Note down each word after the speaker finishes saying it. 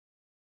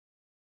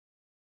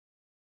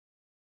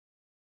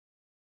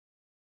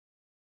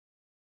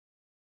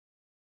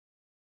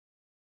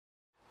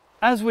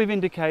As we've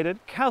indicated,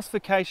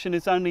 calcification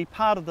is only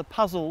part of the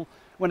puzzle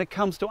when it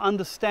comes to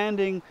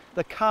understanding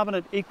the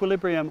carbonate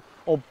equilibrium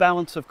or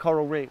balance of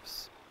coral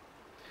reefs.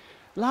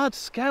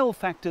 Large-scale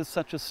factors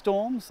such as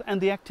storms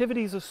and the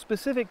activities of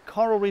specific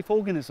coral reef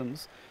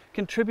organisms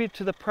contribute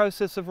to the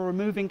process of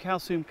removing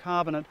calcium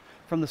carbonate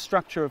from the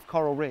structure of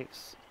coral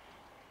reefs.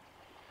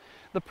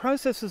 The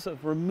processes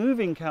of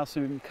removing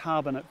calcium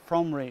carbonate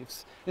from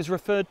reefs is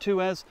referred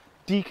to as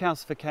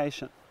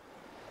decalcification.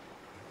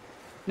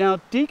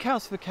 Now,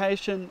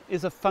 decalcification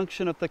is a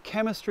function of the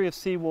chemistry of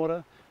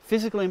seawater,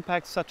 physical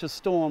impacts such as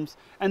storms,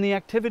 and the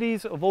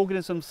activities of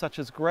organisms such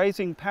as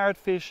grazing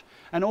parrotfish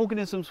and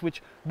organisms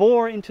which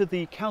bore into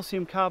the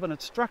calcium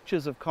carbonate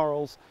structures of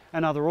corals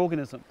and other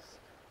organisms.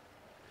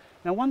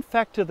 Now, one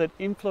factor that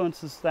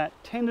influences that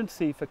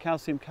tendency for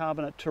calcium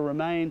carbonate to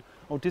remain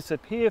or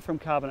disappear from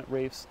carbonate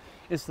reefs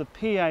is the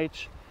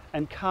pH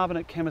and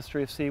carbonate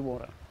chemistry of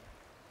seawater.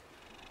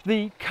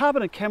 The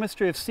carbonate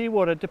chemistry of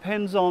seawater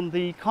depends on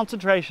the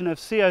concentration of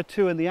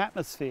CO2 in the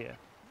atmosphere.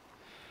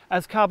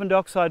 As carbon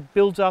dioxide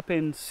builds up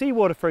in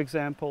seawater, for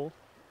example,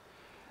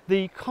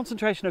 the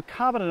concentration of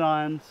carbonate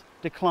ions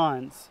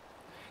declines.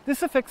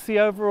 This affects the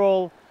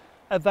overall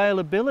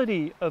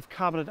availability of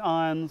carbonate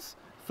ions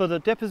for the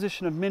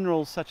deposition of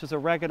minerals such as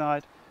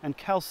aragonite and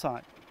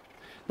calcite.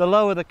 The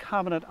lower the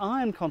carbonate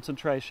ion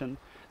concentration,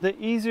 the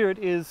easier it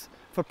is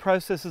for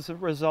processes that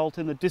result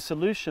in the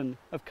dissolution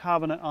of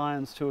carbonate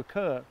ions to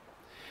occur.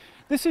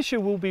 This issue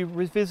will be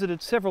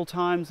revisited several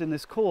times in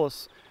this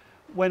course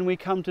when we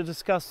come to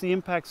discuss the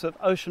impacts of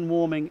ocean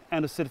warming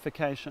and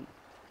acidification.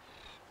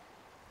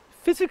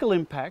 Physical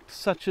impacts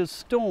such as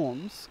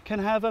storms can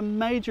have a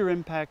major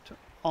impact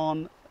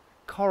on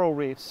coral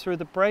reefs through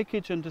the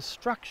breakage and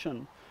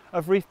destruction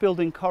of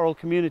reef-building coral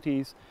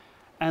communities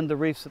and the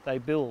reefs that they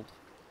build.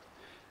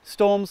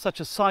 Storms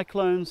such as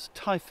cyclones,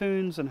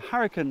 typhoons and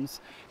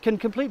hurricanes can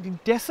completely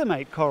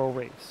decimate coral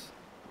reefs,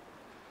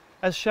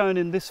 as shown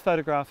in this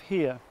photograph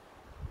here.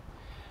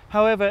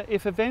 However,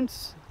 if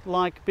events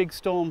like big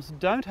storms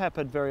don't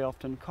happen very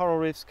often, coral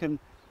reefs can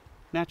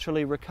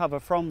naturally recover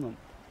from them.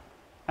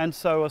 And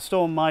so a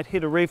storm might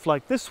hit a reef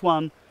like this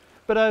one,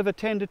 but over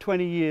 10 to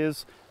 20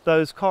 years,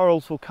 those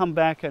corals will come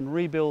back and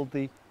rebuild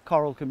the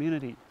coral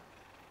community.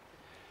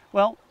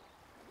 Well,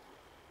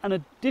 an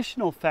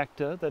additional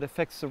factor that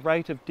affects the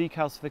rate of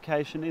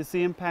decalcification is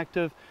the impact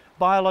of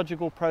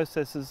biological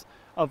processes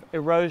of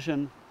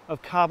erosion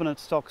of carbonate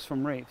stocks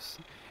from reefs.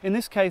 In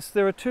this case,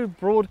 there are two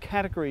broad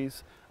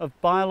categories of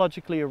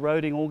biologically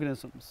eroding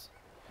organisms.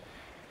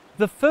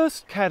 The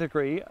first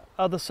category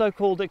are the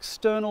so-called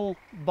external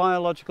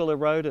biological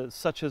eroders,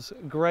 such as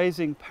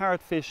grazing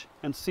parrotfish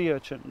and sea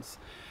urchins.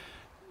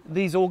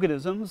 These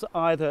organisms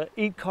either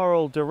eat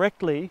coral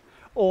directly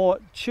or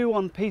chew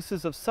on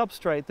pieces of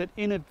substrate that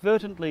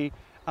inadvertently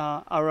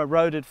are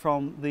eroded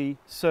from the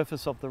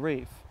surface of the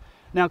reef.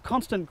 Now,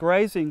 constant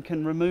grazing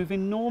can remove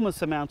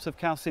enormous amounts of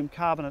calcium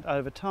carbonate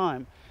over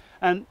time,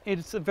 and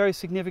it's a very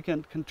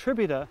significant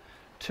contributor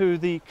to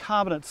the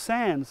carbonate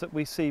sands that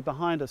we see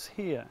behind us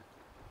here.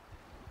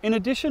 In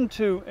addition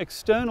to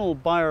external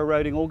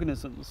bioeroding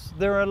organisms,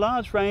 there are a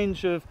large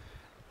range of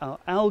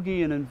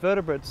algae and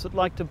invertebrates that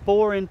like to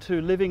bore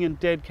into living and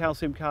dead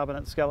calcium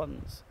carbonate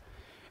skeletons.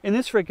 In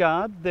this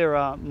regard, there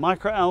are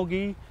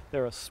microalgae,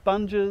 there are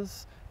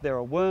sponges, there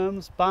are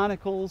worms,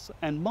 barnacles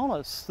and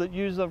mollusks that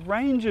use a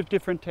range of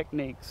different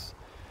techniques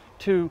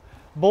to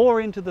bore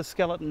into the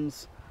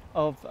skeletons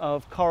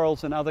of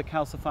corals and other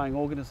calcifying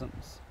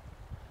organisms.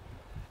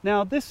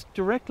 Now, this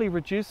directly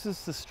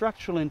reduces the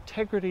structural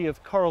integrity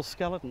of coral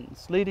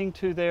skeletons, leading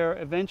to their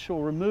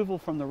eventual removal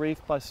from the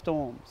reef by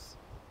storms.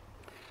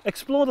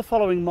 Explore the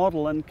following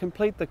model and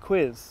complete the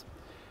quiz.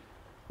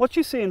 What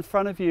you see in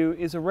front of you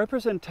is a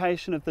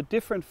representation of the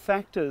different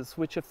factors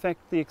which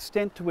affect the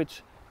extent to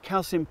which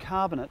calcium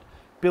carbonate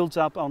builds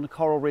up on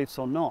coral reefs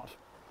or not.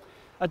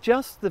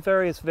 Adjust the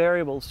various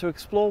variables to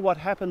explore what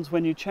happens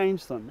when you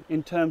change them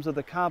in terms of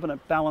the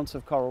carbonate balance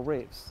of coral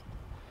reefs.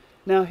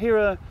 Now, here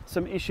are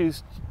some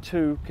issues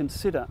to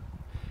consider.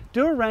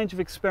 Do a range of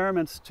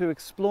experiments to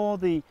explore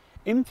the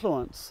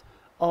influence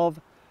of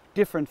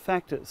different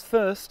factors.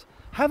 First,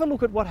 have a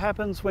look at what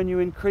happens when you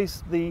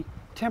increase the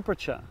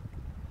temperature.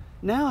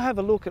 Now have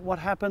a look at what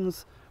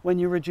happens when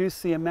you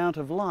reduce the amount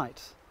of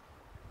light.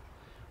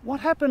 What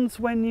happens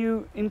when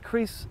you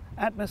increase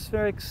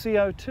atmospheric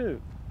CO2?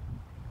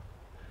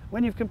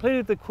 When you've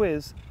completed the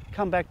quiz,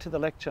 come back to the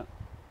lecture.